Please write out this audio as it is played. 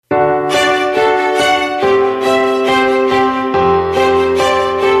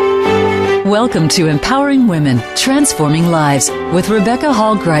Welcome to Empowering Women, Transforming Lives with Rebecca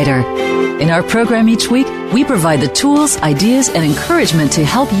Hall Gruyter. In our program each week, we provide the tools, ideas, and encouragement to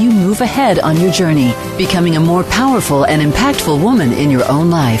help you move ahead on your journey, becoming a more powerful and impactful woman in your own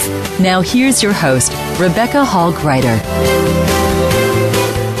life. Now here's your host, Rebecca Hall Gruyter.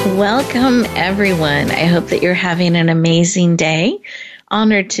 Welcome, everyone. I hope that you're having an amazing day.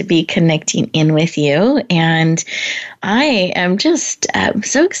 Honored to be connecting in with you. And I am just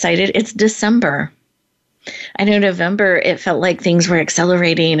so excited. It's December. I know November, it felt like things were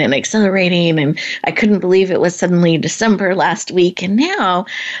accelerating, and I couldn't believe it was suddenly December last week. And now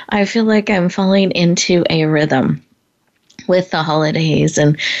I feel like I'm falling into a rhythm with the holidays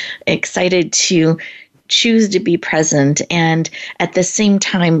and excited to choose to be present, and at the same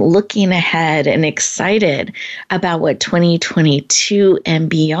time looking ahead and excited about what 2022 and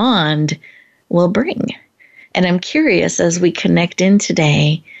beyond will bring. And I'm curious, as we connect in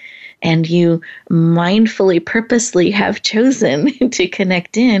today, and you mindfully, purposely have chosen to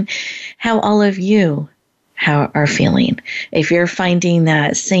connect in, how all of you are feeling. If you're finding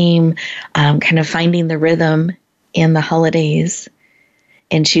that same kind of finding the rhythm in the holidays,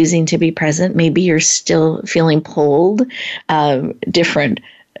 and choosing to be present. Maybe you're still feeling pulled different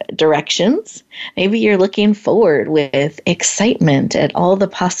directions. Maybe you're looking forward with excitement at all the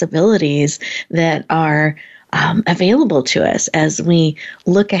possibilities that are available to us as we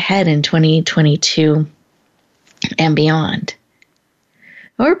look ahead in 2022 and beyond.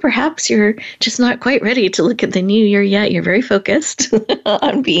 Or perhaps you're just not quite ready to look at the new year yet. You're very focused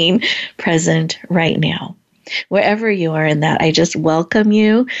on being present right now. Wherever you are in that, I just welcome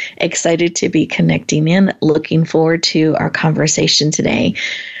you. Excited to be connecting in. Looking forward to our conversation today.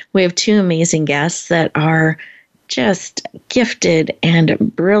 We have two amazing guests that are just gifted and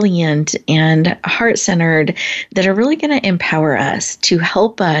brilliant and heart-centered, that are really going to empower us to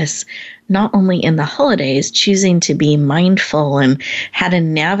help us not only in the holidays, choosing to be mindful and how to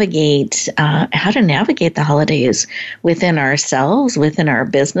navigate the holidays within ourselves, within our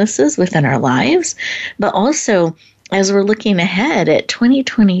businesses, within our lives, but also as we're looking ahead at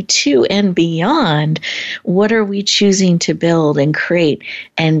 2022 and beyond, what are we choosing to build and create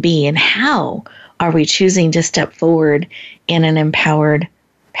and be, and how are we choosing to step forward in an empowered,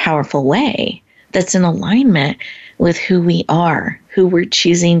 powerful way that's in alignment with who we are, who we're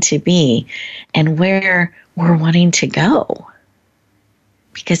choosing to be, and where we're wanting to go.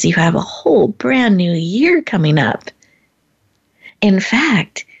 Because you have a whole brand new year coming up. In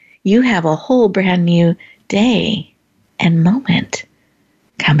fact, you have a whole brand new day and moment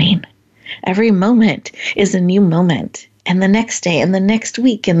coming. Every moment is a new moment. And the next day, and the next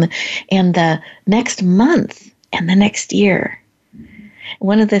week, and the next month, and the next year.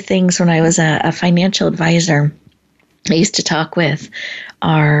 One of the things when I was a financial advisor, I used to talk with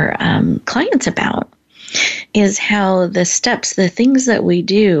our clients about is how the steps, the things that we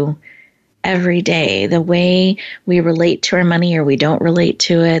do every day, the way we relate to our money or we don't relate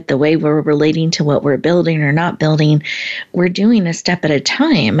to it, the way we're relating to what we're building or not building, we're doing a step at a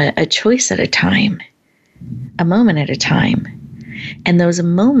time, a choice at a time, a moment at a time. And those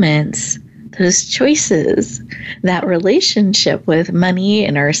moments, those choices, that relationship with money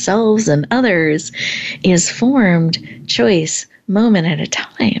and ourselves and others is formed choice moment at a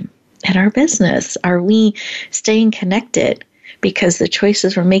time. In our business, are we staying connected? Because the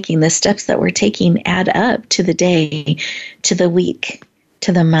choices we're making, the steps that we're taking add up to the day, to the week,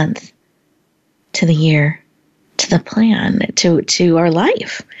 to the month, to the year, to the plan, to our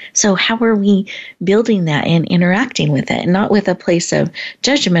life. So how are we building that and interacting with it? Not with a place of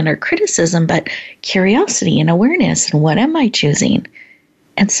judgment or criticism, but curiosity and awareness. And what am I choosing?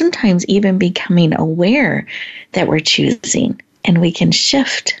 And sometimes even becoming aware that we're choosing. And we can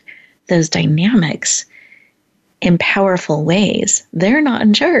shift those dynamics in powerful ways. They're not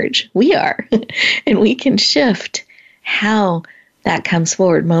in charge. We are. And we can shift how that comes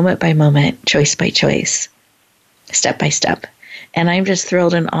forward moment by moment, choice by choice, step by step. And I'm just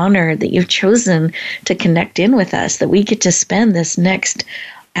thrilled and honored that you've chosen to connect in with us, that we get to spend this next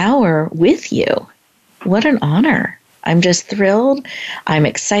hour with you. What an honor. I'm just thrilled. I'm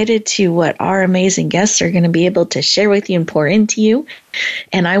excited to what our amazing guests are going to be able to share with you and pour into you.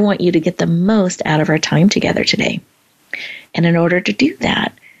 And I want you to get the most out of our time together today. And in order to do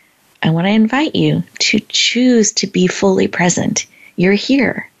that, I want to invite you to choose to be fully present. You're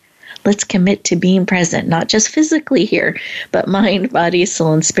here. Let's commit to being present, not just physically here, but mind, body,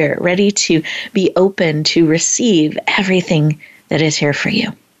 soul, and spirit, ready to be open to receive everything that is here for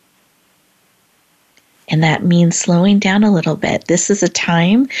you. And that means slowing down a little bit. This is a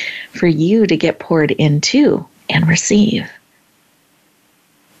time for you to get poured into and receive.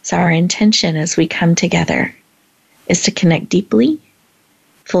 So our intention as we come together is to connect deeply,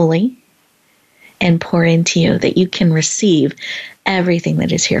 fully, and pour into you that you can receive everything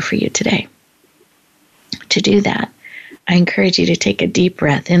that is here for you today. To do that, I encourage you to take a deep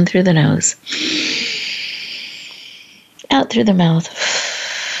breath in through the nose, out through the mouth,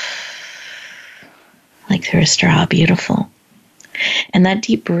 like through a straw. Beautiful. And that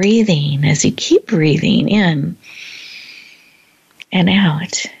deep breathing, as you keep breathing in and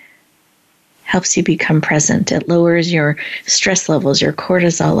out, helps you become present. It lowers your stress levels, your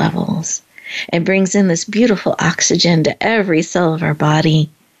cortisol levels. It brings in this beautiful oxygen to every cell of our body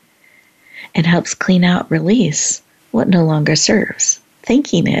and helps clean out, release what no longer serves,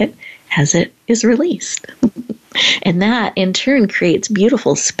 thanking it as it is released. And that, in turn, creates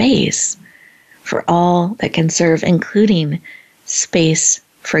beautiful space for all that can serve, including space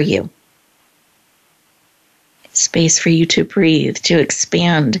for you. Space for you to breathe, to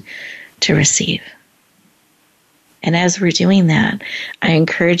expand, to receive. And as we're doing that, I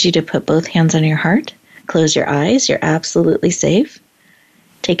encourage you to put both hands on your heart, close your eyes, you're absolutely safe.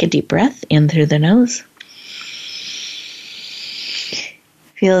 Take a deep breath in through the nose.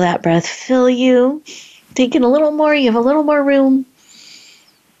 Feel that breath fill you. Take in a little more, you have a little more room.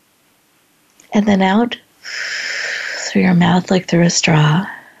 And then out through your mouth like through a straw,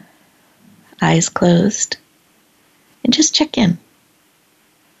 eyes closed, and just check in.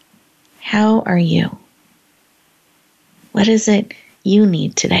 How are you? What is it you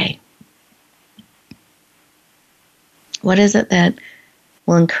need today? What is it that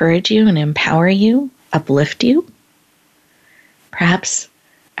will encourage you and empower you, uplift you? Perhaps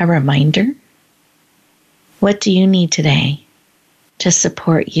a reminder? What do you need today to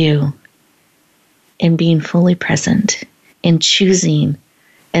support you in being fully present, in choosing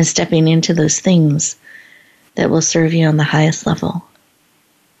and stepping into those things that will serve you on the highest level?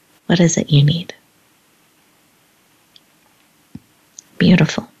 What is it you need?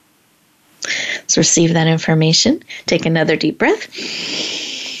 Beautiful. Let's receive that information. Take another deep breath.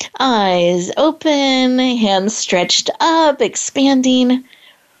 Eyes open, hands stretched up, expanding.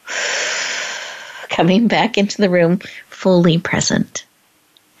 Coming back into the room, fully present.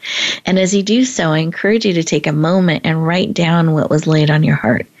 And as you do so, I encourage you to take a moment and write down what was laid on your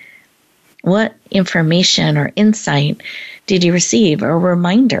heart. What information or insight did you receive, or a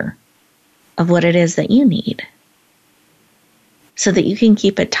reminder of what it is that you need? So that you can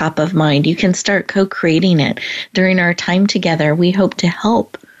keep it top of mind. You can start co-creating it. During our time together, we hope to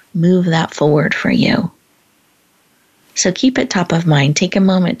help move that forward for you. So keep it top of mind. Take a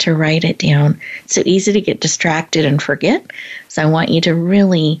moment to write it down. It's so easy to get distracted and forget. So I want you to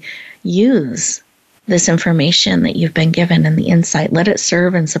really use this information that you've been given and the insight. Let it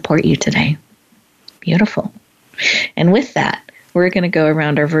serve and support you today. Beautiful. And with that, we're going to go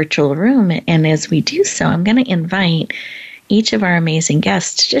around our virtual room. And as we do so, I'm going to invite each of our amazing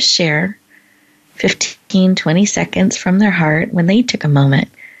guests to just share 15, 20 seconds from their heart when they took a moment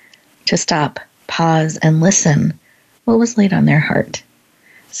to stop, pause, and listen. What was laid on their heart?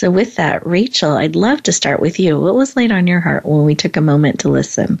 So with that, Rachel, I'd love to start with you. What was laid on your heart when we took a moment to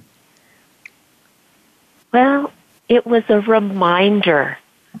listen? Well, it was a reminder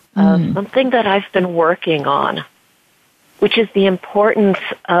of something that I've been working on, which is the importance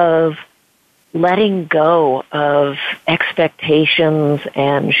of letting go of expectations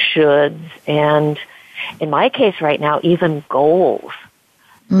and shoulds, and in my case right now, even goals,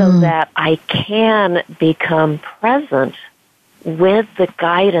 so that I can become present with the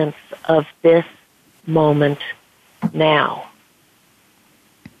guidance of this moment now.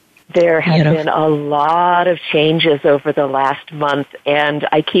 There have been a lot of changes over the last month, and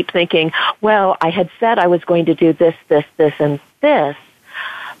I keep thinking, well, I had said I was going to do this, this, this, and this,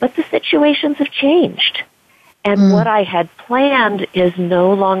 but the situations have changed. And what I had planned is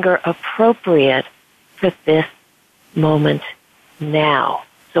no longer appropriate for this moment now.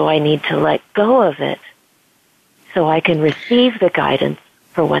 So I need to let go of it so I can receive the guidance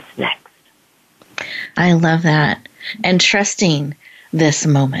for what's next. I love that. And trusting this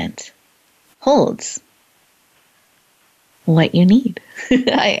moment holds what you need.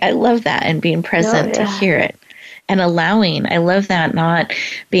 I love that, and being present to hear it. And allowing, I love that, not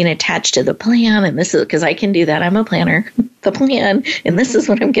being attached to the plan. And this is, because I can do that. I'm a planner, the plan, and this is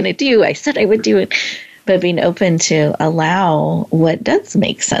what I'm going to do. I said I would do it. But being open to allow what does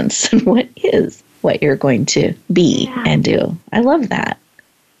make sense and what is what you're going to be and do. I love that.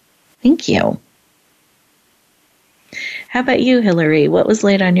 Thank you. How about you, Hillary? What was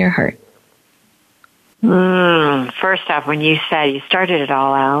laid on your heart? First off, when you said, you started it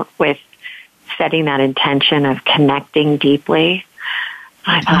all out with setting that intention of connecting deeply,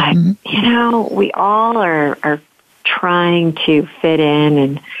 I thought, we all are trying to fit in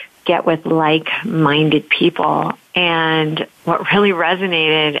and get with like-minded people. And what really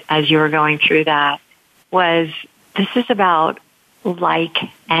resonated as you were going through that was this is about like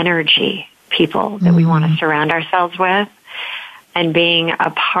energy people that we want to surround ourselves with, and being a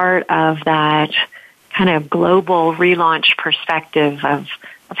part of that kind of global relaunch perspective of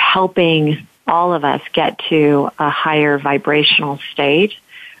helping all of us get to a higher vibrational state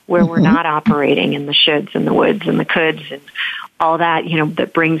where we're not operating in the shoulds and the woulds and the coulds and all that,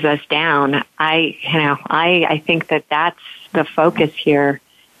 that brings us down. I think that that's the focus here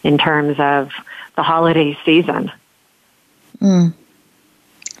in terms of the holiday season.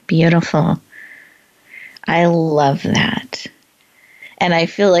 Beautiful. I love that. And I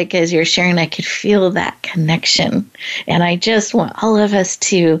feel like as you're sharing, I could feel that connection. And I just want all of us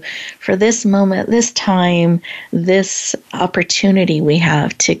to, for this moment, this time, this opportunity we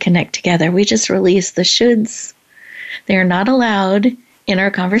have to connect together, we just release the shoulds. They're not allowed in our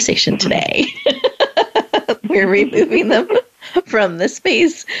conversation today. We're removing them from the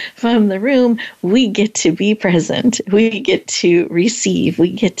space, from the room. We get to be present. We get to receive.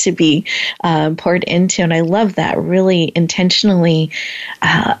 We get to be poured into. And I love that, really intentionally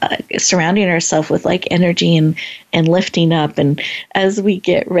surrounding ourselves with like energy and lifting up. And as we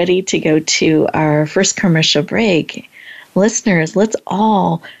get ready to go to our first commercial break, listeners, let's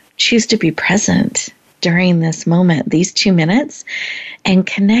all choose to be present during this moment, these 2 minutes, and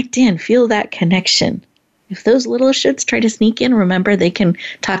connect in, feel that connection. If those little shoulds try to sneak in, remember they can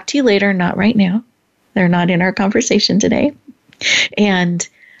talk to you later, not right now. They're not in our conversation today. And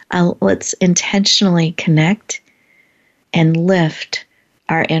let's intentionally connect and lift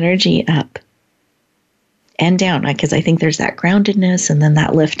our energy up and down, because I think there's that groundedness and then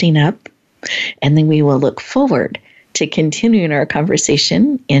that lifting up. And then we will look forward to continuing our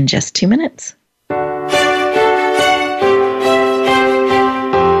conversation in just 2 minutes.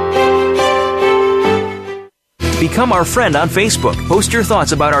 Become our friend on Facebook. Post your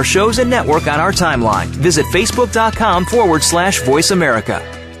thoughts about our shows and network on our timeline. Visit facebook.com/Voice America.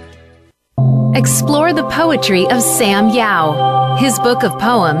 Explore the poetry of Sam Yao. His book of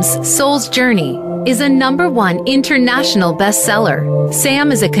poems, Soul's Journey, is a #1 international bestseller.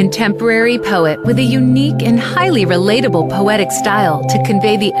 Sam is a contemporary poet with a unique and highly relatable poetic style to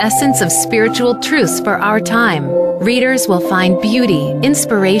convey the essence of spiritual truths for our time. Readers will find beauty,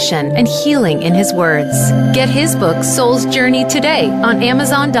 inspiration, and healing in his words. Get his book, Soul's Journey, today on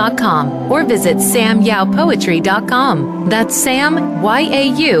Amazon.com or visit SamYaoPoetry.com. That's Sam,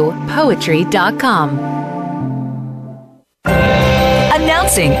 Y-A-U, Poetry.com.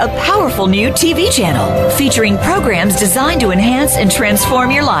 Announcing a powerful new TV channel featuring programs designed to enhance and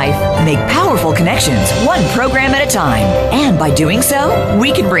transform your life. Make powerful connections, one program at a time. And by doing so,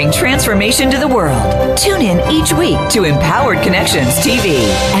 we can bring transformation to the world. Tune in each week to Empowered Connections TV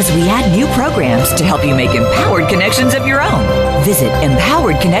as we add new programs to help you make empowered connections of your own. Visit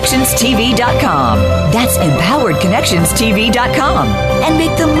EmpoweredConnectionsTV.com. That's EmpoweredConnectionsTV.com. And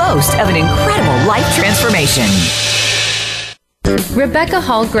make the most of an incredible life transformation. Rebecca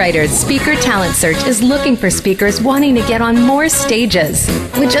Hall Greider's Speaker Talent Search is looking for speakers wanting to get on more stages.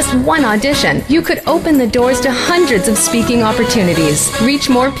 With just one audition, you could open the doors to hundreds of speaking opportunities, reach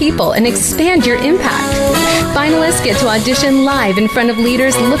more people, and expand your impact. Finalists get to audition live in front of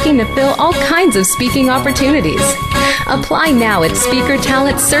leaders looking to fill all kinds of speaking opportunities. Apply now at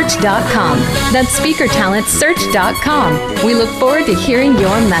SpeakerTalentSearch.com. That's SpeakerTalentSearch.com. We look forward to hearing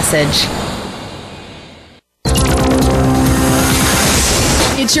your message.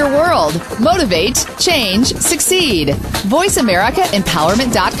 It's your world. Motivate, change, succeed.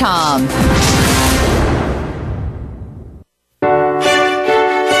 VoiceAmericaEmpowerment.com.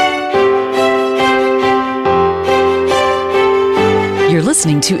 You're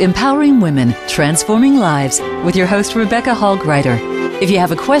listening to Empowering Women, Transforming Lives with your host, Rebecca Hall Greider. If you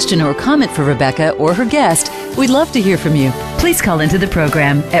have a question or comment for Rebecca or her guest, we'd love to hear from you. Please call into the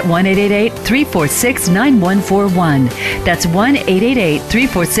program at 1-888-346-9141. That's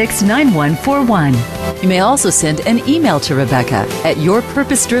 1-888-346-9141. You may also send an email to Rebecca at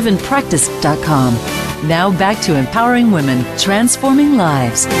yourpurposedrivenpractice.com. Now back to Empowering Women, Transforming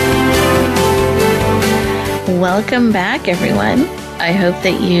Lives. Welcome back, everyone. I hope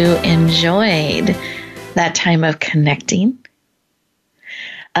that you enjoyed that time of connecting,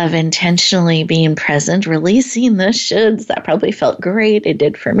 of intentionally being present, releasing the shoulds. That probably felt great. It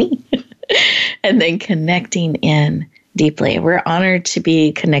did for me. And then connecting in deeply. We're honored to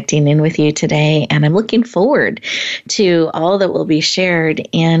be connecting in with you today, and I'm looking forward to all that will be shared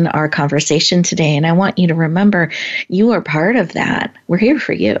in our conversation today. And I want you to remember you are part of that. We're here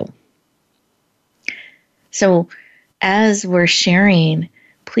for you. So as we're sharing,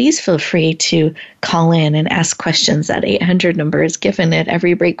 please feel free to call in and ask questions. That 800 number is given at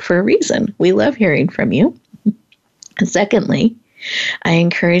every break for a reason. We love hearing from you. And secondly, I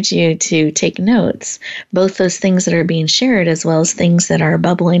encourage you to take notes, both those things that are being shared as well as things that are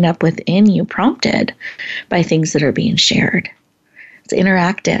bubbling up within you, prompted by things that are being shared. It's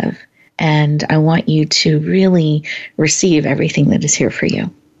interactive, and I want you to really receive everything that is here for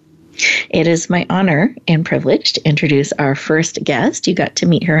you. It is my honor and privilege to introduce our first guest. You got to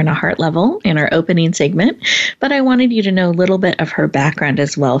meet her on a heart level in our opening segment, but I wanted you to know a little bit of her background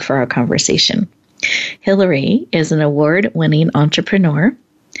as well for our conversation. Hillary is an award-winning entrepreneur,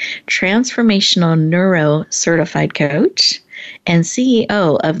 transformational neuro certified coach, and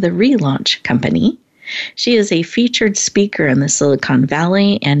CEO of the Relaunch Company. She is a featured speaker in the Silicon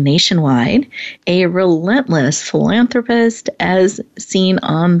Valley and nationwide, a relentless philanthropist as seen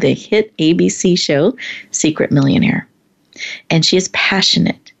on the hit ABC show, Secret Millionaire. And she is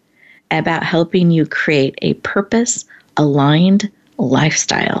passionate about helping you create a purpose-aligned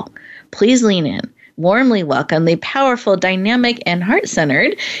lifestyle. Please lean in. Warmly welcome the powerful, dynamic, and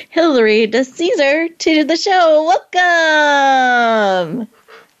heart-centered Hillary DeCesar to the show. Welcome!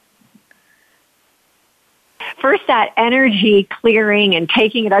 First, that energy clearing and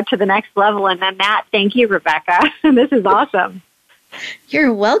taking it up to the next level, and then that. Thank you, Rebecca. This is awesome.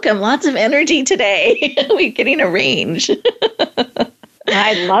 You're welcome. Lots of energy today. We're getting a range.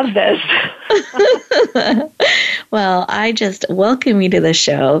 I love this. Well, I just welcome you to the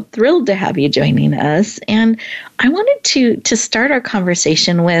show. Thrilled to have you joining us. And I wanted to start our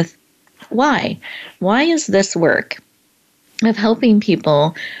conversation with why. Why is this work of helping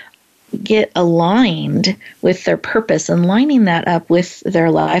people get aligned with their purpose and lining that up with their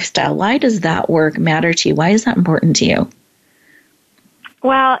lifestyle? Why does that work matter to you? Why is that important to you?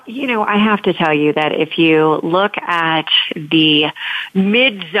 Well, I have to tell you that if you look at the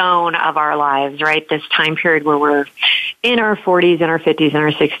mid-zone of our lives, right, this time period where we're in our 40s and our 50s and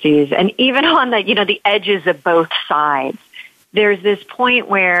our 60s, and even on the edges of both sides, there's this point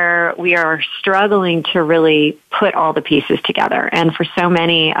where we are struggling to really put all the pieces together. And for so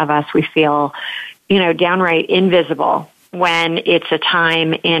many of us, we feel, downright invisible when it's a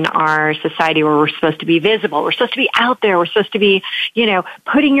time in our society where we're supposed to be visible. We're supposed to be out there. We're supposed to be,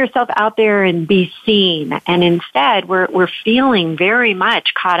 putting yourself out there and be seen. And instead, we're feeling very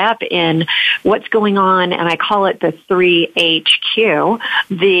much caught up in what's going on. And I call it the 3HQ,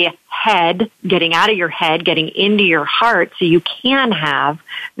 the head, getting out of your head, getting into your heart so you can have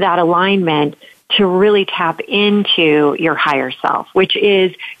that alignment to really tap into your higher self, which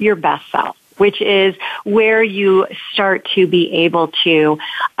is your best self, which is where you start to be able to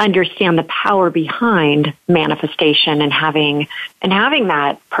understand the power behind manifestation and having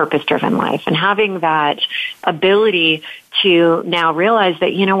that purpose-driven life and having that ability to now realize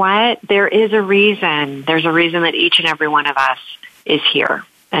that, you know what, there's a reason that each and every one of us is here.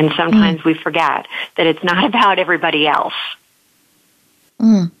 And sometimes we forget that it's not about everybody else.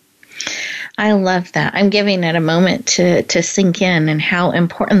 I love that. I'm giving it a moment to sink in and how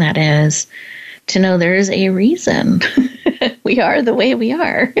important that is to know there is a reason we are the way we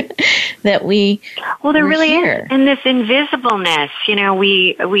are, that we Well, there really here. is. And this invisibleness,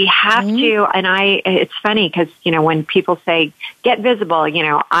 we have to, and it's funny because, when people say, get visible,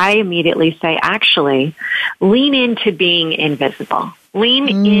 I immediately say, actually, lean into being invisible. Lean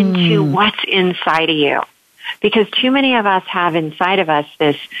into what's inside of you. Because too many of us have inside of us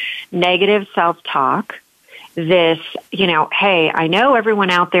this negative self-talk, this, hey, I know everyone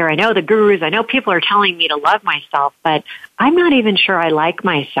out there, I know the gurus, I know people are telling me to love myself, but I'm not even sure I like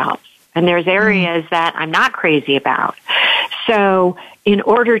myself. And there's areas that I'm not crazy about. So in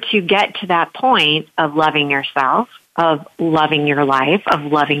order to get to that point of loving yourself, of loving your life, of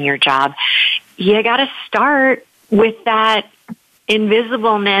loving your job, you got to start with that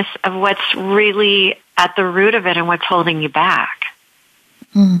invisibleness of what's really at the root of it and what's holding you back.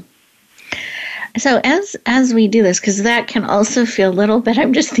 So as we do this, because that can also feel a little bit,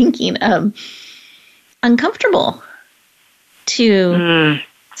 I'm just thinking, uncomfortable to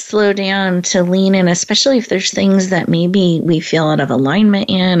slow down, to lean in, especially if there's things that maybe we feel out of alignment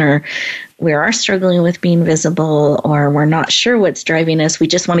in, or we are struggling with being visible, or we're not sure what's driving us. We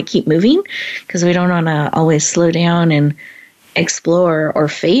just want to keep moving because we don't want to always slow down and explore or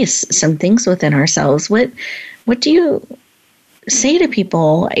face some things within ourselves. What do you say to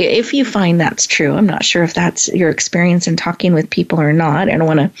people, if you find that's true, I'm not sure if that's your experience in talking with people or not, I don't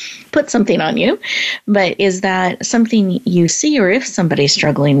want to put something on you, but is that something you see, or if somebody's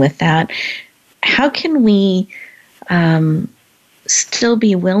struggling with that, how can we still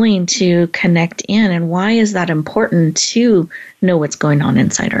be willing to connect in, and why is that important to know what's going on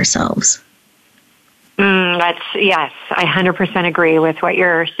inside ourselves? Yes, I 100% agree with what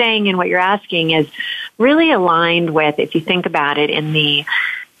you're saying, and what you're asking is really aligned with, if you think about it, in the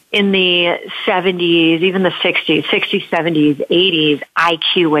 70s, even the 60s, 70s, 80s,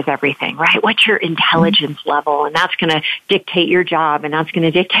 IQ was everything, right? What's your intelligence level? And that's going to dictate your job, and that's going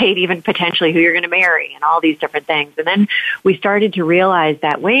to dictate even potentially who you're going to marry, and all these different things. And then we started to realize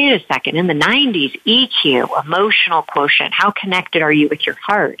that, wait a second, in the 90s, EQ, emotional quotient, how connected are you with your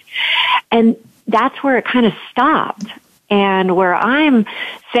heart? And that's where it kind of stopped. And where I'm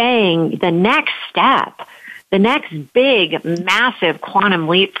saying the next step, the next big, massive quantum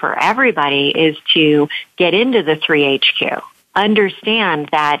leap for everybody is to get into the 3HQ. Understand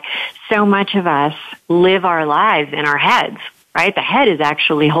that so much of us live our lives in our heads, right? The head is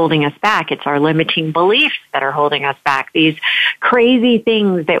actually holding us back. It's our limiting beliefs that are holding us back. These crazy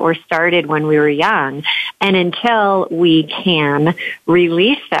things that were started when we were young. And until we can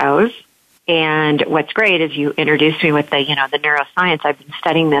release those, and what's great is you introduced me with the neuroscience. I've been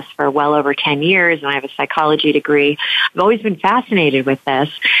studying this for well over 10 years, and I have a psychology degree. I've always been fascinated with this.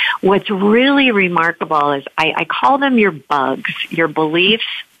 What's really remarkable is I call them your bugs, your beliefs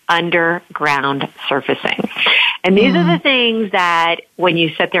underground surfacing. And these are the things that when you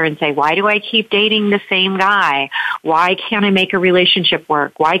sit there and say, why do I keep dating the same guy? Why can't I make a relationship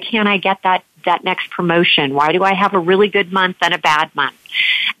work? Why can't I get that next promotion? Why do I have a really good month and a bad month?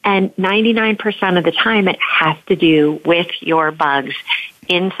 And 99% of the time, it has to do with your bugs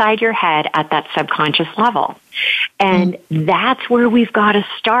inside your head at that subconscious level. And that's where we've got to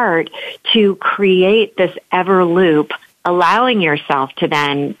start to create this ever loop, allowing yourself to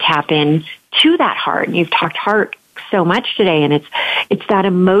then tap in to that heart. And you've talked heart so much today, and it's that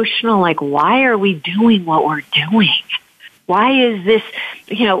emotional, like, why are we doing what we're doing? Why is this,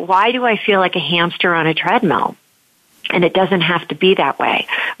 why do I feel like a hamster on a treadmill? And it doesn't have to be that way.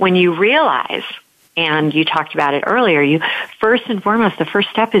 When you realize, and you talked about it earlier, you first and foremost, the first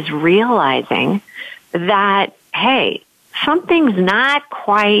step is realizing that, hey, something's not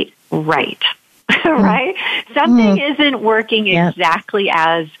quite right, right? Something isn't working exactly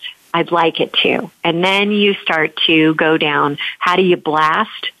as I'd like it to. And then you start to go down, how do you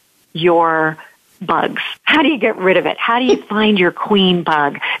blast your bugs? How do you get rid of it? How do you find your queen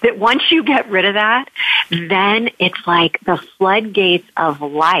bug? That once you get rid of that, then it's like the floodgates of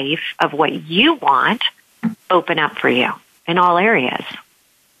life, of what you want, open up for you in all areas.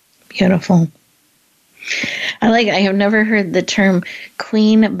 Beautiful. I have never heard the term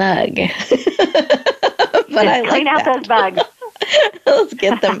queen bug. But I like clean out those bugs. Let's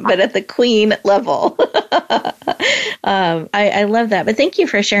get them, but at the queen level. I love that. But thank you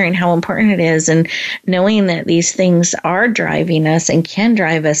for sharing how important it is, and knowing that these things are driving us and can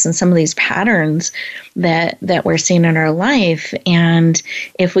drive us in some of these patterns that we're seeing in our life. And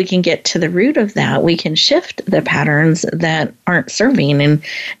if we can get to the root of that, we can shift the patterns that aren't serving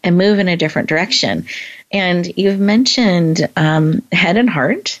and move in a different direction. And you've mentioned head and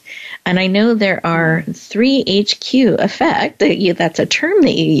heart. And I know there are 3HQ effect. That's a term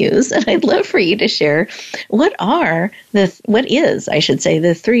that you use. And I'd love for you to share what is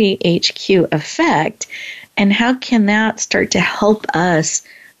the 3HQ effect, and how can that start to help us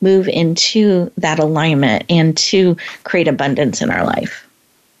move into that alignment and to create abundance in our life?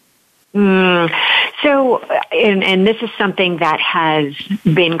 So, and this is something that has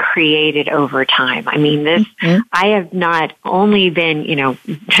been created over time. I mean, I have not only been,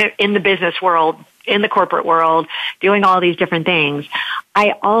 in the business world, in the corporate world, doing all these different things.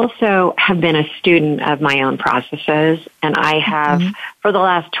 I also have been a student of my own processes, and I have, for the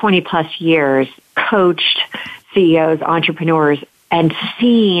last 20 plus years, coached CEOs, entrepreneurs, and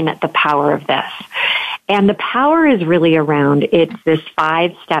seen the power of this. And the power is really around, it's this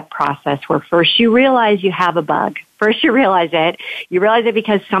 5-step process where first you realize you have a bug. First you realize it. You realize it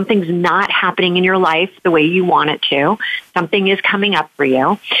because something's not happening in your life the way you want it to. Something is coming up for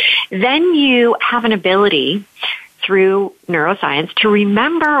you. Then you have an ability through neuroscience to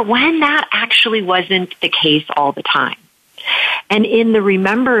remember when that actually wasn't the case all the time. And in the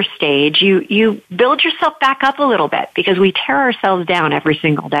remember stage, you build yourself back up a little bit, because we tear ourselves down every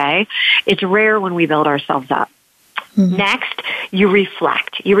single day. It's rare when we build ourselves up. Next, you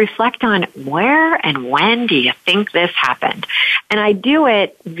reflect. You reflect on where and when do you think this happened? And I do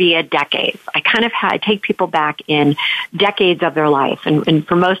it via decades. I take people back in decades of their life. And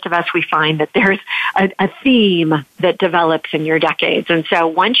for most of us, we find that there's a theme that develops in your decades. And so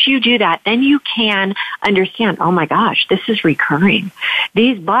once you do that, then you can understand, oh my gosh, this is recurring.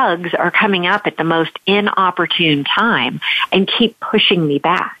 These bugs are coming up at the most inopportune time and keep pushing me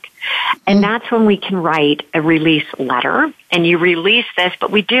back. And that's when we can write a release letter, and you release this, but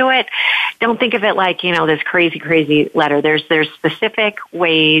we do it, don't think of it like, this crazy letter. There's specific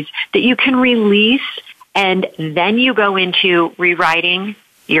ways that you can release, and then you go into rewriting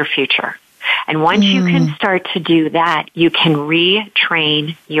your future. And once you can start to do that, you can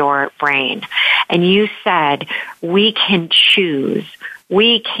retrain your brain. And you said, we can choose.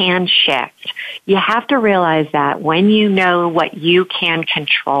 We can shift. You have to realize that when you know what you can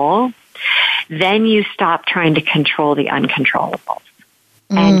control, then you stop trying to control the uncontrollables.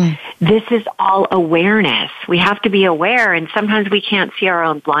 And this is all awareness. We have to be aware, and sometimes we can't see our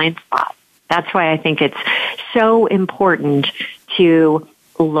own blind spots. That's why I think it's so important to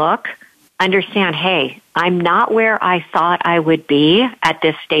look, understand, hey, I'm not where I thought I would be at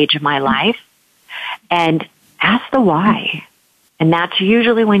this stage of my life, and ask the why. And that's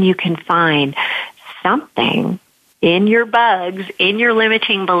usually when you can find something in your bugs, in your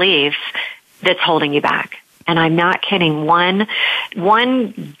limiting beliefs that's holding you back. And I'm not kidding. One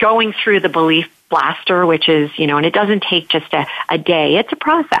going through the belief blaster, which is, and it doesn't take just a day. It's a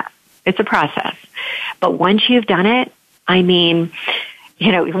process. It's a process. But once you've done it, the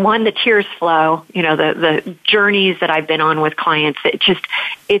tears flow, the journeys that I've been on with clients,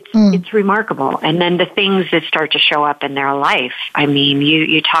 it's remarkable. And then the things that start to show up in their life.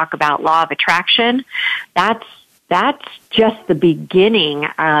 You talk about law of attraction. That's just the beginning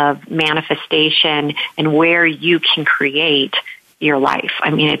of manifestation and where you can create your life.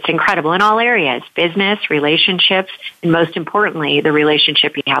 It's incredible in all areas, business, relationships, and most importantly, the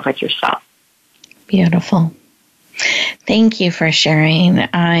relationship you have with yourself. Beautiful. Thank you for sharing.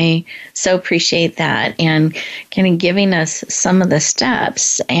 I so appreciate that and kind of giving us some of the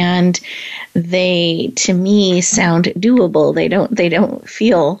steps. And they, to me, sound doable. They don't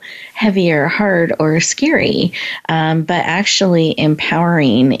feel heavy or hard or scary, but actually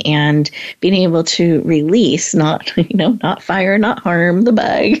empowering and being able to release, not fire, not harm the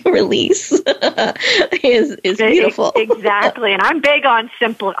bug. Release is beautiful. Exactly. And I'm big on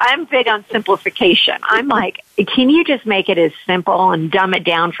simplification. I'm like, can you just make it as simple and dumb it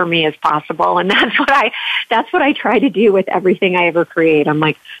down for me as possible? And that's what I try to do with everything I ever create. I'm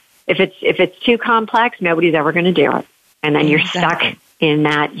like, if it's too complex, nobody's ever going to do it. And then you're stuck in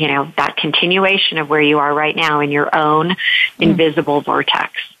that, that continuation of where you are right now in your own invisible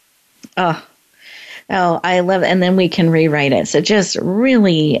vortex. Oh, I love it. And then we can rewrite it. So just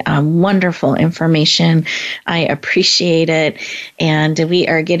really wonderful information. I appreciate it. And we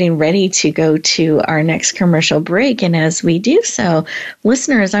are getting ready to go to our next commercial break. And as we do so,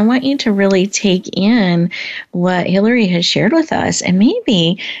 listeners, I want you to really take in what Hillary has shared with us and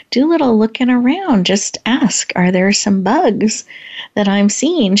maybe do a little looking around. Just ask, are there some bugs that I'm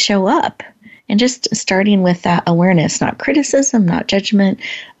seeing show up? And just starting with that awareness, not criticism, not judgment,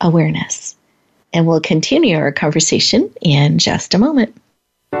 awareness. And we'll continue our conversation in just a moment.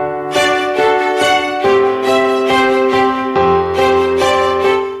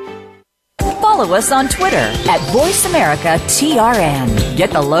 Follow us on Twitter at VoiceAmericaTRN.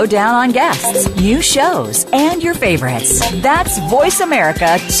 Get the lowdown on guests, new shows, and your favorites. That's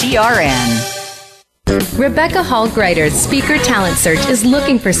VoiceAmericaTRN. Rebecca Hall Greider's Speaker Talent Search is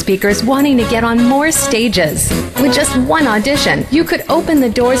looking for speakers wanting to get on more stages. With just one audition, you could open the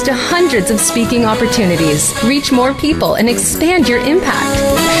doors to hundreds of speaking opportunities, reach more people, and expand your impact.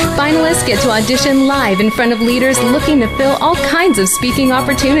 Finalists get to audition live in front of leaders looking to fill all kinds of speaking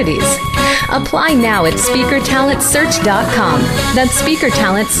opportunities. Apply now at SpeakerTalentSearch.com. That's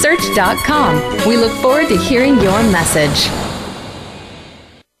SpeakerTalentSearch.com. We look forward to hearing your message.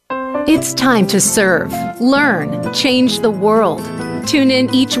 It's time to serve, learn, change the world. Tune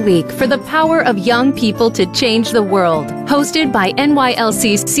in each week for the power of young people to change the world. Hosted by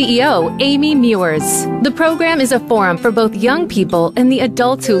NYLC CEO Amy Mewers. The program is a forum for both young people and the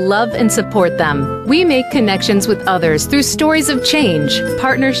adults who love and support them. We make connections with others through stories of change,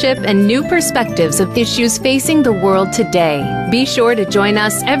 partnership, and new perspectives of issues facing the world today. Be sure to join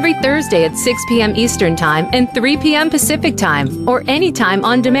us every Thursday at 6 p.m. Eastern Time and 3 p.m. Pacific Time, or anytime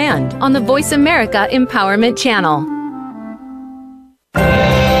on demand on the Voice America Empowerment Channel.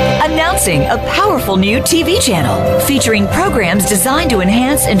 Announcing a powerful new TV channel featuring programs designed to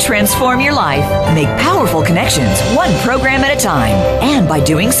enhance and transform your life. Make powerful connections, one program at a time. And by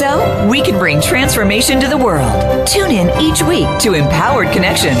doing so, we can bring transformation to the world. Tune in each week to Empowered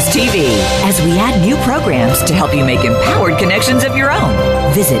Connections TV as we add new programs to help you make empowered connections of your own.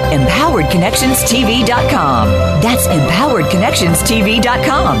 Visit empoweredconnectionstv.com. That's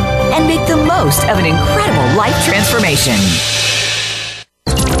empoweredconnectionstv.com. And make the most of an incredible life transformation.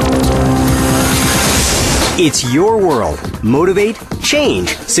 It's your world. Motivate,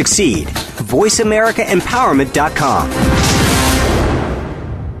 change, succeed. VoiceAmericaEmpowerment.com.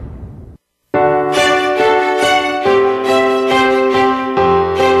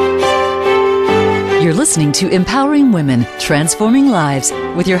 You're listening to Empowering Women, Transforming Lives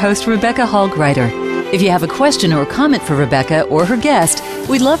with your host, Rebecca Hall-Gruyter. If you have a question or comment for Rebecca or her guest,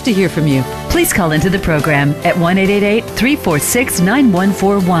 we'd love to hear from you. Please call into the program at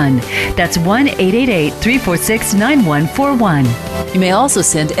 1-888-346-9141. That's 1-888-346-9141. You may also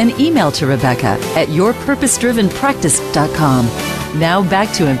send an email to Rebecca at yourpurposedrivenpractice.com. Now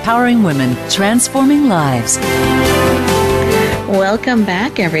back to Empowering Women, Transforming Lives. Welcome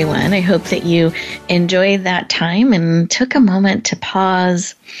back, everyone. I hope that you enjoyed that time and took a moment to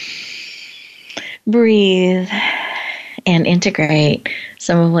pause, breathe, and integrate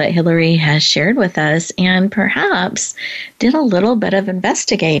some of what Hillary has shared with us, and perhaps did a little bit of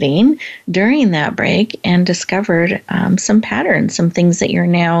investigating during that break and discovered some patterns, some things that you're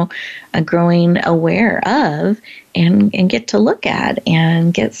now growing aware of and get to look at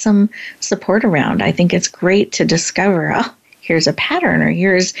and get some support around. I think it's great to discover, here's a pattern, or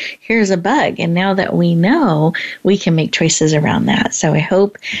here's a bug. And now that we know, we can make choices around that. So I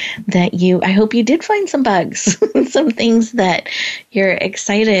hope you did find some bugs, some things that you're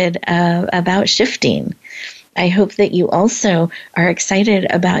excited about shifting. I hope that you also are excited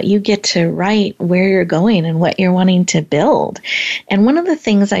about you get to write where you're going and what you're wanting to build. And one of the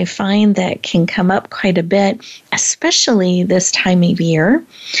things I find that can come up quite a bit, especially this time of year,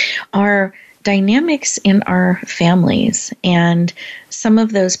 are dynamics in our families and some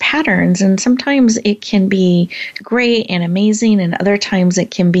of those patterns. And sometimes it can be great and amazing, and other times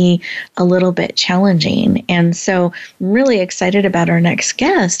it can be a little bit challenging. And so I'm really excited about our next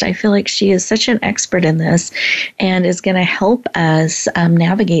guest. I feel like she is such an expert in this and is going to help us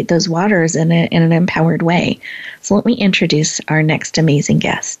navigate those waters in an empowered way. So let me introduce our next amazing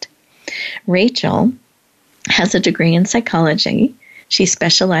guest. Rachel has a degree in psychology. She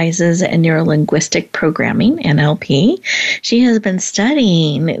specializes in neurolinguistic programming, NLP. She has been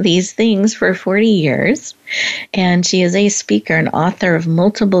studying these things for 40 years, and she is a speaker and author of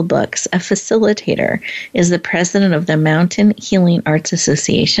multiple books, a facilitator, is the president of the Mountain Healing Arts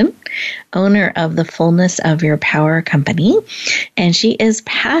Association, owner of the Fullness of Your Power company, and she is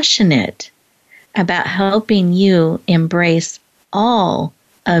passionate about helping you embrace all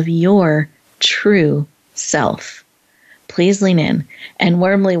of your true self. Please lean in and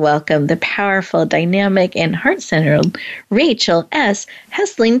warmly welcome the powerful, dynamic, and heart-centered Rachel S.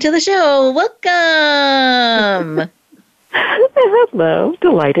 Hessling to the show. Welcome. Hello.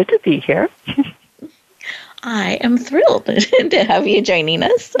 Delighted to be here. I am thrilled to have you joining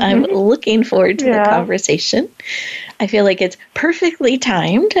us. I'm looking forward to the conversation. I feel like it's perfectly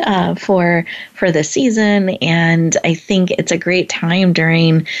timed for the season, and I think it's a great time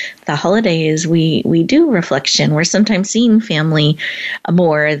during the holidays. We do reflection. We're sometimes seeing family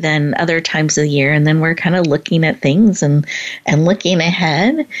more than other times of the year, and then we're kind of looking at things and looking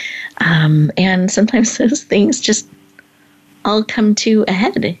ahead. And sometimes those things just all come to a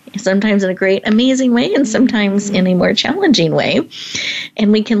head, sometimes in a great, amazing way, and sometimes in a more challenging way.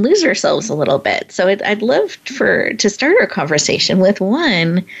 And we can lose ourselves a little bit. So I'd love to start our conversation with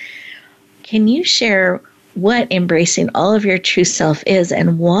one. Can you share what embracing all of your true self is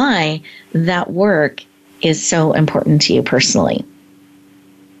and why that work is so important to you personally?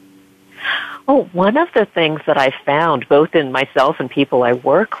 Oh, one of the things that I've found, both in myself and people I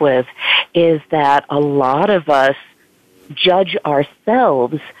work with, is that a lot of us judge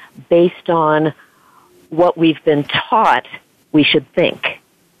ourselves based on what we've been taught we should think,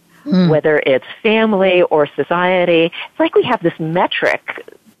 whether it's family or society. It's like we have this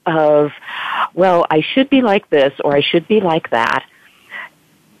metric of, well, I should be like this or I should be like that.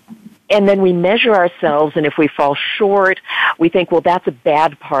 And then we measure ourselves, and if we fall short, we think, well, that's a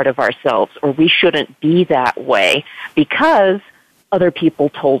bad part of ourselves, or we shouldn't be that way because other people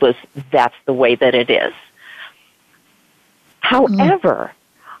told us that's the way that it is. However,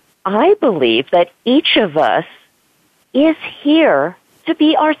 I believe that each of us is here to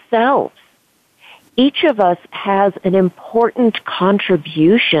be ourselves. each of us has an important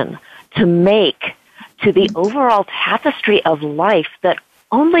contribution to make to the overall tapestry of life that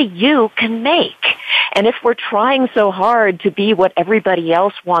only you can make. And if we're trying so hard to be what everybody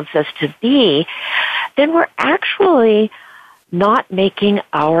else wants us to be, then we're actually not making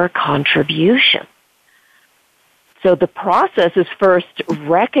our contribution. So the process is first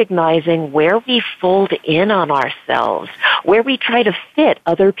recognizing where we fold in on ourselves, where we try to fit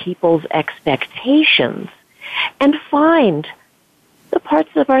other people's expectations, and find the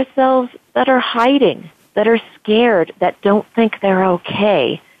parts of ourselves that are hiding, that are scared, that don't think they're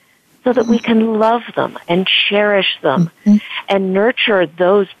okay, so that we can love them and cherish them and nurture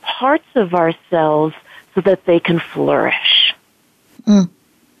those parts of ourselves so that they can flourish.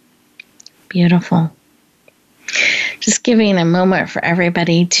 Beautiful. Just giving a moment for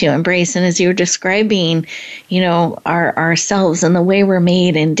everybody to embrace. And as you were describing, ourselves and the way we're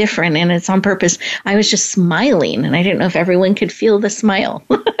made and different, and it's on purpose, I was just smiling, and I didn't know if everyone could feel the smile.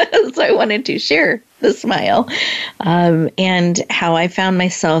 So I wanted to share the smile, and how I found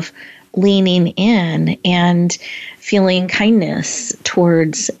myself leaning in and feeling kindness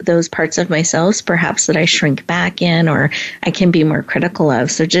towards those parts of myself, perhaps that I shrink back in or I can be more critical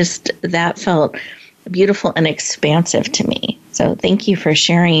of. So just that felt beautiful and expansive to me. So thank you for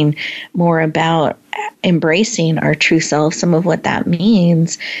sharing more about embracing our true self, some of what that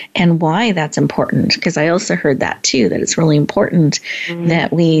means and why that's important. Because I also heard that too, that it's really important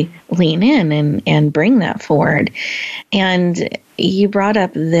that we lean in and bring that forward. And you brought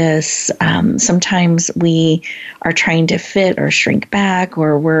up this, sometimes we are trying to fit or shrink back,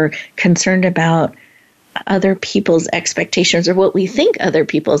 or we're concerned about other people's expectations or what we think other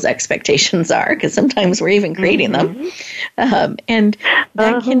people's expectations are, because sometimes we're even creating them. And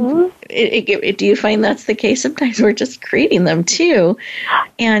that can, do you find that's the case? Sometimes we're just creating them too.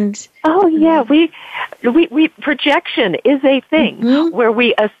 And oh yeah, we projection is a thing where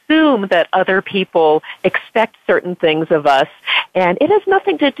we assume that other people expect certain things of us, and it has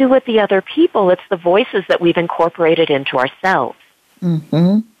nothing to do with the other people. It's the voices that we've incorporated into ourselves.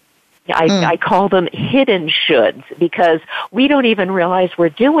 I call them hidden shoulds, because we don't even realize we're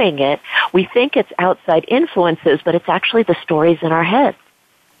doing it. We think it's outside influences, but it's actually the stories in our heads.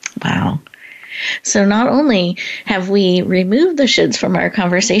 Wow. So not only have we removed the shoulds from our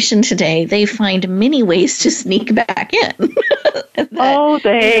conversation today, they find many ways to sneak back in. Oh,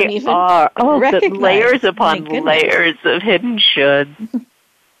 they are. Oh, the layers upon layers of hidden shoulds.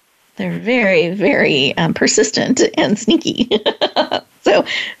 They're very, very persistent and sneaky. So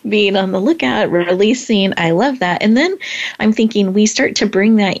being on the lookout, releasing, I love that. And then I'm thinking we start to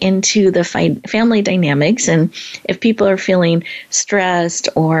bring that into the family dynamics. And if people are feeling stressed,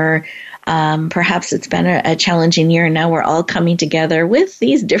 or perhaps it's been a challenging year, and now we're all coming together with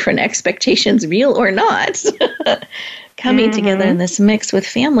these different expectations, real or not, coming together in this mix with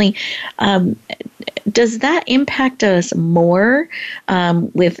family, does that impact us more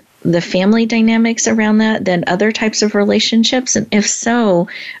with the family dynamics around that than other types of relationships? And if so,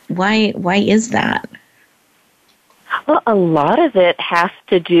 why is that? Well, a lot of it has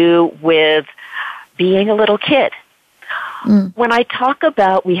to do with being a little kid. When I talk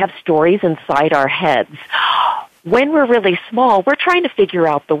about we have stories inside our heads, when we're really small, we're trying to figure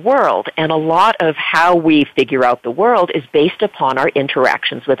out the world, and a lot of how we figure out the world is based upon our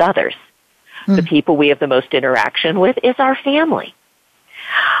interactions with others. The people we have the most interaction with is our family.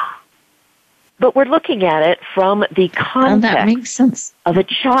 But we're looking at it from the context that makes sense. Of a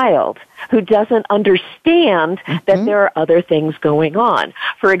child who doesn't understand that there are other things going on.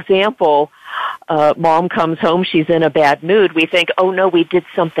 For example, mom comes home, she's in a bad mood. We think, oh no, we did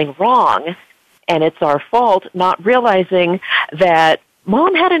something wrong, and it's our fault, not realizing that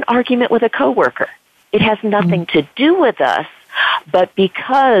mom had an argument with a coworker. It has nothing to do with us, but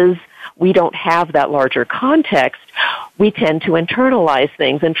because we don't have that larger context, we tend to internalize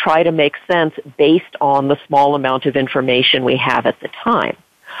things and try to make sense based on the small amount of information we have at the time.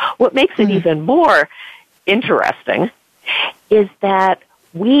 What makes it even more interesting is that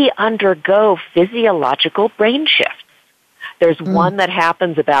we undergo physiological brain shifts. There's one that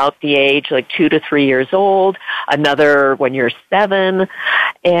happens about the age like 2 to 3 years old, another when you're 7,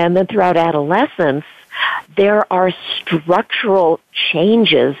 and then throughout adolescence, there are structural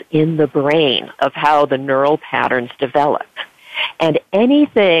changes in the brain of how the neural patterns develop. And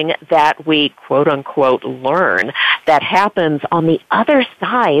anything that we, quote unquote, learn that happens on the other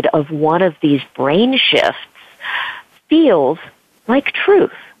side of one of these brain shifts feels like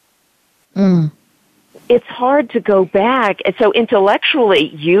truth. it's hard to go back. And so intellectually,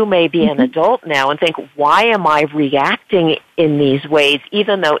 you may be an adult now and think, why am I reacting in these ways,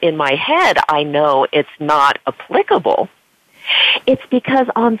 even though in my head I know it's not applicable? It's because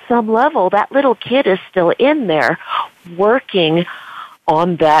on some level, that little kid is still in there working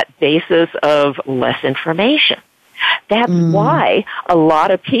on that basis of less information. That's why a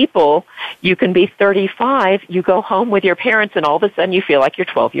lot of people, you can be 35, you go home with your parents, and all of a sudden you feel like you're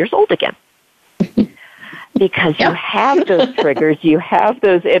 12 years old again. Because you have those triggers, you have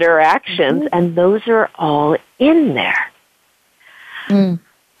those interactions, and those are all in there.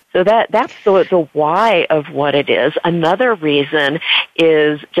 So that's the why of what it is. Another reason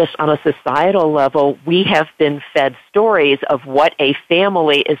is just on a societal level, we have been fed stories of what a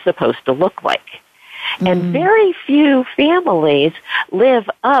family is supposed to look like. And very few families live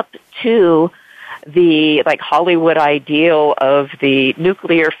up to the Hollywood ideal of the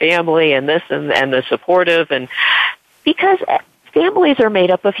nuclear family and this and the supportive, and because families are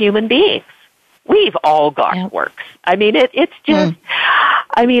made up of human beings. We've all got quirks. I mean, it's just,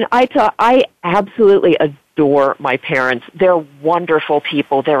 I absolutely adore my parents. They're wonderful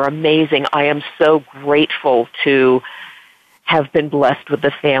people. They're amazing. I am so grateful to have been blessed with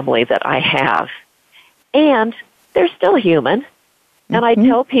the family that I have. And they're still human. And I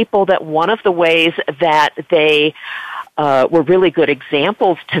tell people that one of the ways that they were really good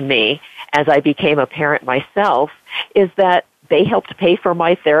examples to me as I became a parent myself is that they helped pay for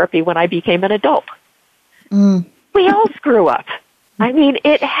my therapy when I became an adult. We all screw up. I mean,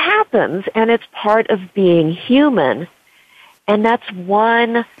 it happens, and it's part of being human. And that's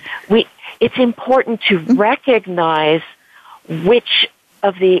it's important to recognize which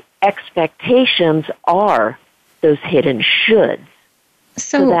of the expectations are those hidden shoulds.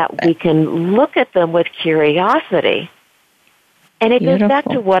 So that we can look at them with curiosity. And it goes back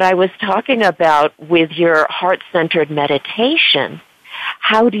to what I was talking about with your heart-centered meditation.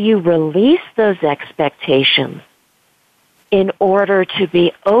 How do you release those expectations in order to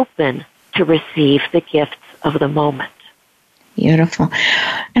be open to receive the gifts of the moment? Beautiful.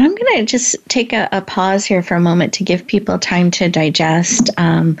 And I'm going to just take a pause here for a moment to give people time to digest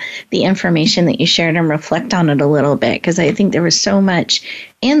the information that you shared and reflect on it a little bit, because I think there was so much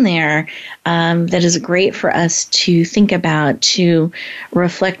in there that is great for us to think about, to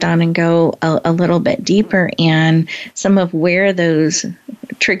reflect on, and go a little bit deeper in some of where those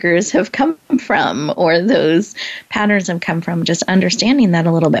triggers have come from or those patterns have come from, just understanding that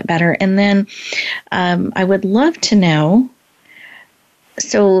a little bit better. And then I would love to know,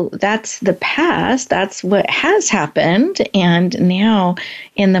 so that's the past, that's what has happened, and now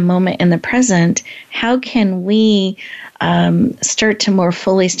in the moment, in the present, how can we start to more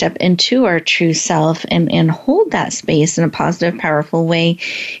fully step into our true self and hold that space in a positive, powerful way,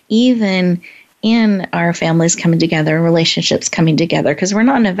 even in our families coming together, relationships coming together, because we're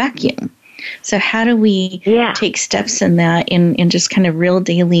not in a vacuum. So how do we take steps in that, in just kind of real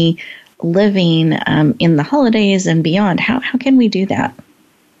daily living in the holidays and beyond? How can we do that?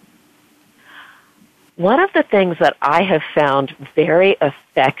 One of the things that I have found very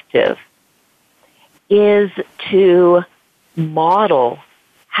effective is to model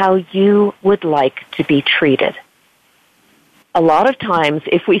how you would like to be treated. A lot of times,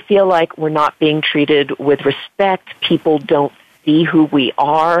 if we feel like we're not being treated with respect, people don't see who we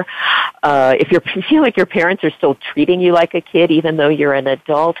are. If you feel like your parents are still treating you like a kid, even though you're an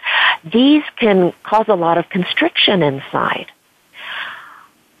adult, these can cause a lot of constriction inside.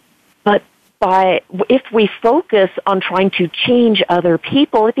 But if we focus on trying to change other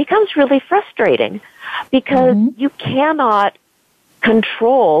people, it becomes really frustrating because you cannot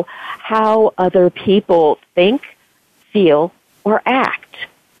control how other people think, feel, or act.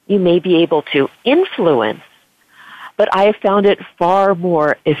 You may be able to influence, but I have found it far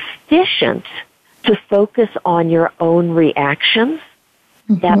more efficient to focus on your own reactions,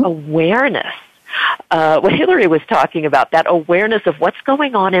 that awareness. What Hillary was talking about, that awareness of what's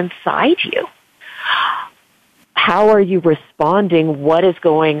going on inside you. How are you responding? What is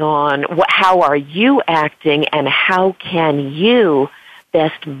going on? How are you acting? And how can you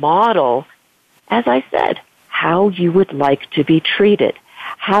best model, as I said, how you would like to be treated?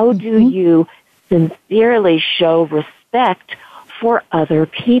 How do you sincerely show respect for other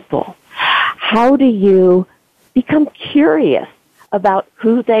people? How do you become curious about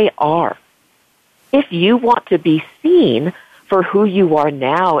who they are? If you want to be seen for who you are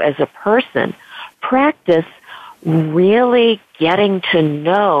now as a person, practice really getting to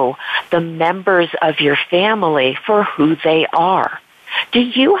know the members of your family for who they are. Do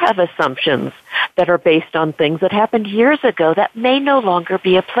you have assumptions that are based on things that happened years ago that may no longer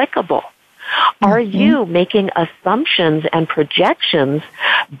be applicable? Are you making assumptions and projections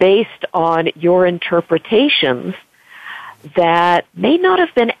based on your interpretations that may not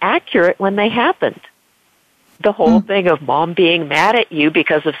have been accurate when they happened? The whole thing of mom being mad at you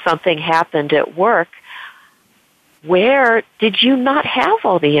because of something happened at work, where did you not have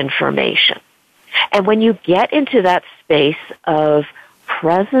all the information? And when you get into that space of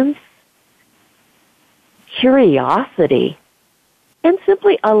presence, curiosity, and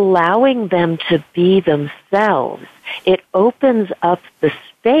simply allowing them to be themselves, it opens up the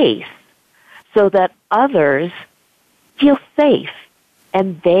space so that others feel safe,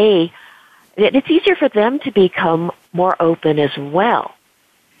 and it's easier for them to become more open as well.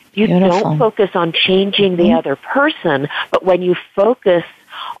 You don't focus on changing the other person, but when you focus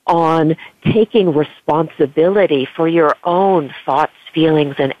on taking responsibility for your own thoughts,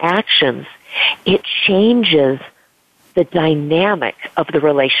 feelings, and actions, it changes the dynamic of the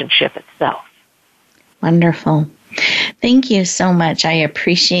relationship itself. Wonderful. Thank you so much. I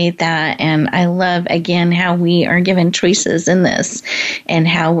appreciate that. And I love, again, how we are given choices in this and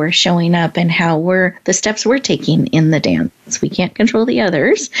how we're showing up and how the steps we're taking in the dance. We can't control the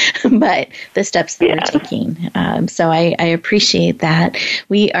others, but the steps that we're taking. So I appreciate that.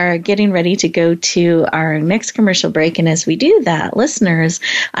 We are getting ready to go to our next commercial break. And as we do that, listeners,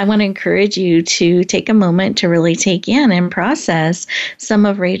 I want to encourage you to take a moment to really take in and process some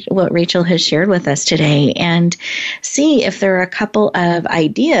of what Rachel has shared with us today and see if there are a couple of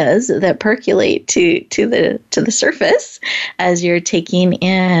ideas that percolate to the surface as you're taking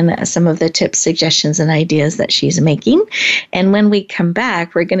in some of the tips, suggestions, and ideas that she's making. And when we come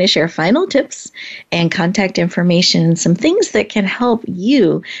back, we're going to share final tips and contact information and some things that can help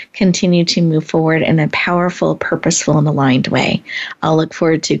you continue to move forward in a powerful, purposeful, and aligned way. I'll look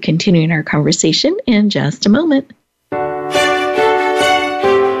forward to continuing our conversation in just a moment.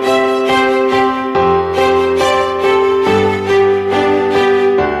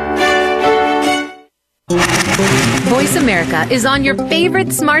 Voice America is on your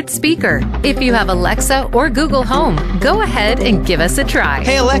favorite smart speaker. If you have Alexa or Google Home, go ahead and give us a try.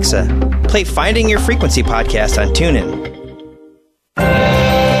 Hey Alexa, play Finding Your Frequency podcast on TuneIn.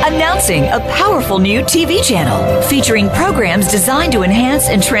 Announcing a powerful new TV channel featuring programs designed to enhance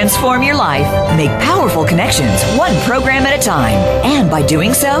and transform your life. Make powerful connections, one program at a time. And by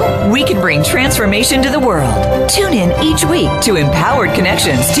doing so, we can bring transformation to the world. Tune in each week to Empowered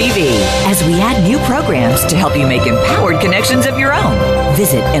Connections TV as we add new programs to help you make empowered connections of your own.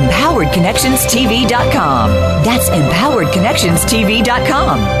 Visit empoweredconnectionstv.com. That's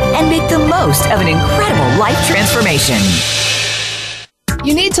empoweredconnectionstv.com. And make the most of an incredible life transformation.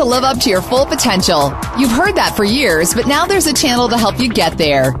 You need to live up to your full potential. You've heard that for years, but now there's a channel to help you get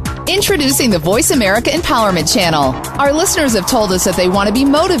there. Introducing the Voice America Empowerment Channel. Our listeners have told us that they want to be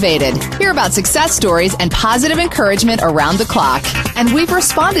motivated, hear about success stories, and positive encouragement around the clock. And we've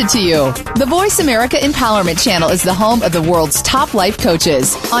responded to you. The Voice America Empowerment Channel is the home of the world's top life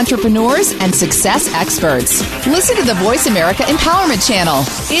coaches, entrepreneurs, and success experts. Listen to the Voice America Empowerment Channel.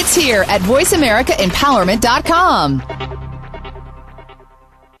 It's here at voiceamericaempowerment.com.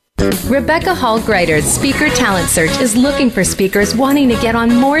 Rebecca Hall Greider's Speaker Talent Search is looking for speakers wanting to get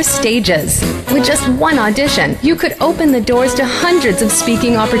on more stages. With just one audition, you could open the doors to hundreds of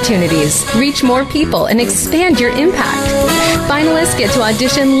speaking opportunities, reach more people, and expand your impact. Finalists get to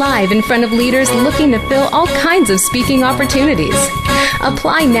audition live in front of leaders looking to fill all kinds of speaking opportunities.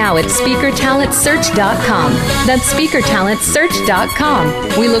 Apply now at SpeakerTalentSearch.com. That's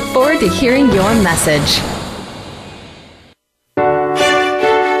SpeakerTalentSearch.com. We look forward to hearing your message.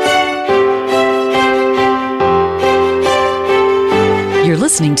 You're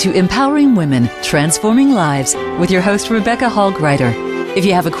listening to Empowering Women, Transforming Lives with your host, Rebecca Hall Greider. If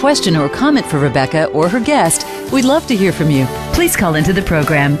you have a question or comment for Rebecca or her guest, we'd love to hear from you. Please call into the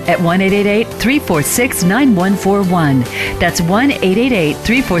program at 1-888-346-9141. That's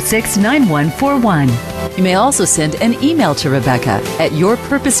 1-888-346-9141. You may also send an email to Rebecca at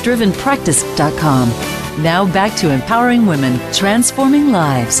yourpurposedrivenpractice.com. Now back to Empowering Women, Transforming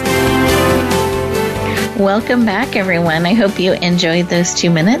Lives. Welcome back, everyone. I hope you enjoyed those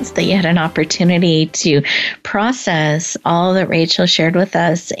 2 minutes, that you had an opportunity to process all that Rachel shared with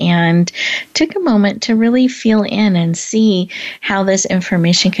us and took a moment to really feel in and see how this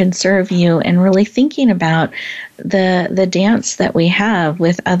information can serve you, and really thinking about the dance that we have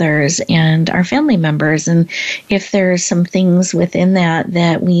with others and our family members, and if there's some things within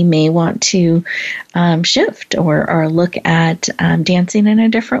that we may want to shift or look at dancing in a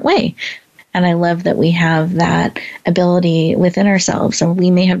different way. And I love that we have that ability within ourselves. And we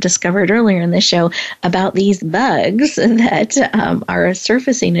may have discovered earlier in the show about these bugs that are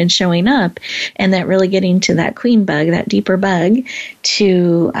surfacing and showing up, and that really getting to that queen bug, that deeper bug,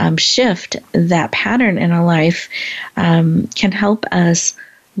 to shift that pattern in our life can help us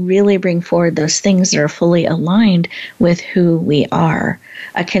really bring forward those things that are fully aligned with who we are.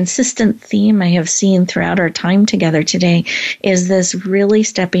 A consistent theme I have seen throughout our time together today is this really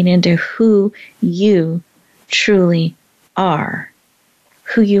stepping into who you truly are,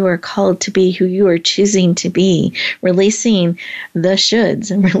 who you are called to be, who you are choosing to be, releasing the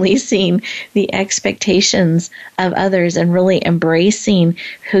shoulds and releasing the expectations of others and really embracing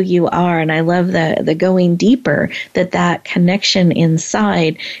who you are. And I love the going deeper, that connection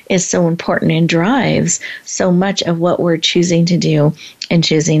inside is so important and drives so much of what we're choosing to do and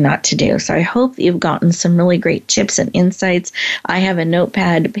choosing not to do. So I hope that you've gotten some really great tips and insights. I have a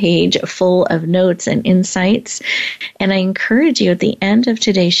notepad page full of notes and insights, and I encourage you at the end of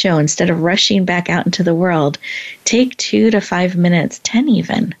today's show, instead of rushing back out into the world, take 2 to 5 minutes, 10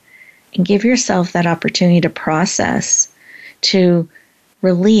 even, and give yourself that opportunity to process, to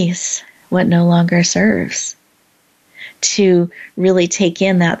release what no longer serves, to really take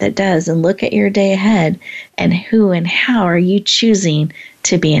in that does, and look at your day ahead and who and how are you choosing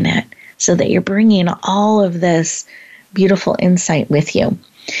to be in it, so that you're bringing all of this beautiful insight with you.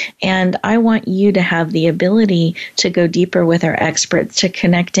 And I want you to have the ability to go deeper with our experts, to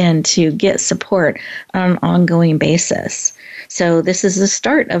connect in, to get support on an ongoing basis. So this is the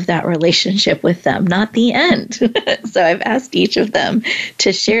start of that relationship with them, not the end. So I've asked each of them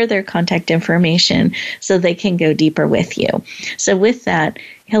to share their contact information so they can go deeper with you. So with that,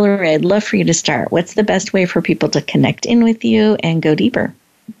 Hillary, I'd love for you to start. What's the best way for people to connect in with you and go deeper?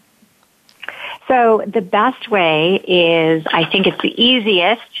 So the best way is, I think it's the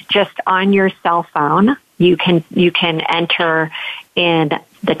easiest, just on your cell phone. You can enter in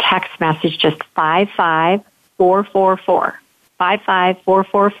the text message just 55444.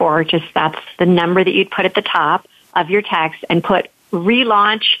 55444, just that's the number that you'd put at the top of your text, and put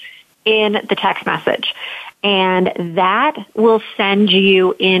relaunch in the text message. And that will send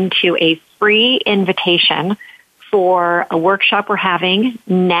you into a free invitation for a workshop we're having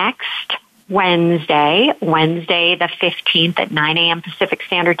next Wednesday the 15th at 9 a.m. Pacific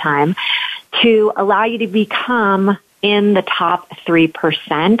Standard Time, to allow you to become in the top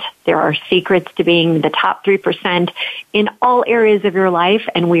 3%. There are secrets to being the top 3% in all areas of your life,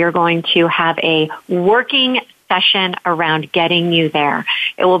 and we are going to have a working session around getting you there.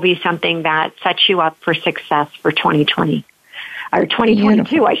 It will be something that sets you up for success for 2020. Or 2022,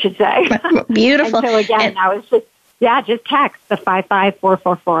 Beautiful. I should say. Beautiful. And so again, I was just text the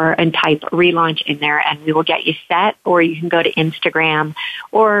 55444 and type relaunch in there, and we will get you set. Or you can go to Instagram,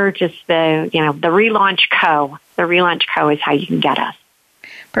 or just the Relaunch Co. The Relaunch Co. is how you can get us.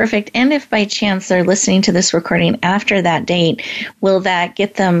 Perfect. And if by chance they're listening to this recording after that date, will that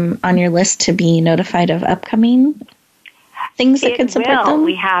get them on your list to be notified of upcoming things that can support them? I have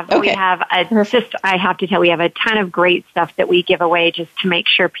to tell, we have a ton of great stuff that we give away just to make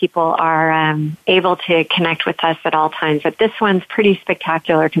sure people are able to connect with us at all times. But this one's pretty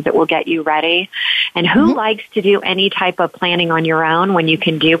spectacular because it will get you ready. And who likes to do any type of planning on your own when you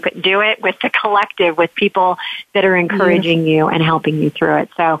can do it with the collective, with people that are encouraging you and helping you through it?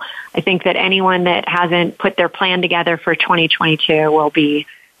 So I think that anyone that hasn't put their plan together for 2022 will be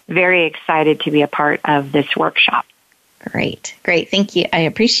very excited to be a part of this workshop. Great. Thank you. I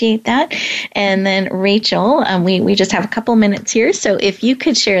appreciate that. And then Rachel, we just have a couple minutes here. So if you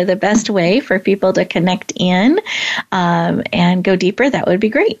could share the best way for people to connect in and go deeper, that would be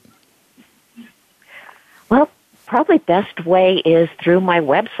great. Well, probably best way is through my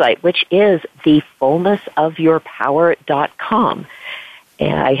website, which is thefullnessofyourpower.com.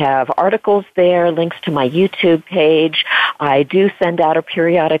 And I have articles there, links to my YouTube page. I do send out a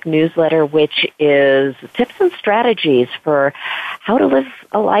periodic newsletter, which is tips and strategies for how to live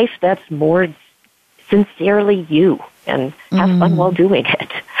a life that's more sincerely you and have fun while doing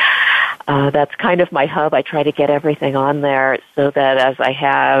it. That's kind of my hub. I try to get everything on there so that as I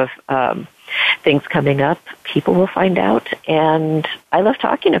have things coming up, people will find out. And I love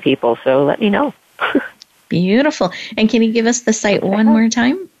talking to people, so let me know. Beautiful. And can you give us the site one more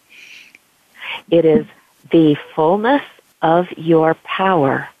time? It is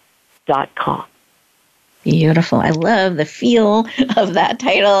thefullnessofyourpower.com. Beautiful. I love the feel of that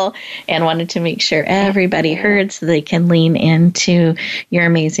title and wanted to make sure everybody heard so they can lean into your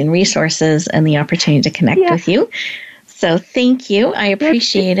amazing resources and the opportunity to connect with you. So thank you. I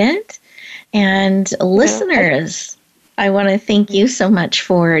appreciate it. And listeners, I want to thank you so much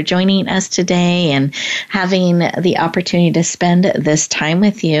for joining us today and having the opportunity to spend this time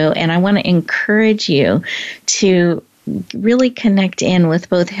with you. And I want to encourage you to really connect in with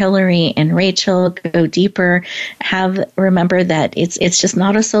both Hillary and Rachel, go deeper, remember that it's just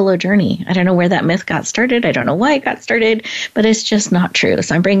not a solo journey. I don't know where that myth got started. I don't know why it got started, but it's just not true.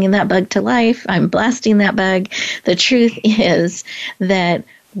 So I'm bringing that bug to life. I'm blasting that bug. The truth is that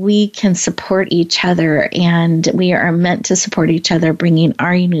we can support each other, and we are meant to support each other, bringing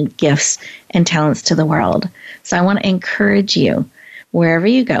our unique gifts and talents to the world. So I want to encourage you, wherever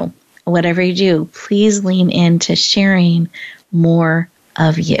you go, whatever you do, please lean into sharing more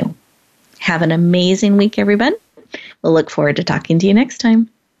of you. Have an amazing week, everyone. We'll look forward to talking to you next time.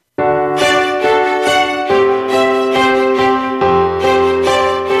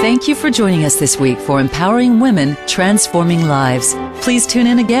 Thank you for joining us this week for Empowering Women, Transforming Lives. Please tune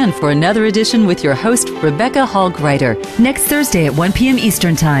in again for another edition with your host, Rebecca Hall-Gruyter, next Thursday at 1 p.m.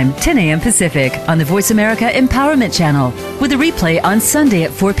 Eastern Time, 10 a.m. Pacific, on the Voice America Empowerment Channel, with a replay on Sunday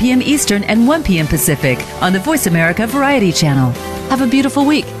at 4 p.m. Eastern and 1 p.m. Pacific on the Voice America Variety Channel. Have a beautiful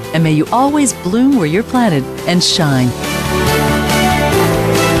week, and may you always bloom where you're planted and shine.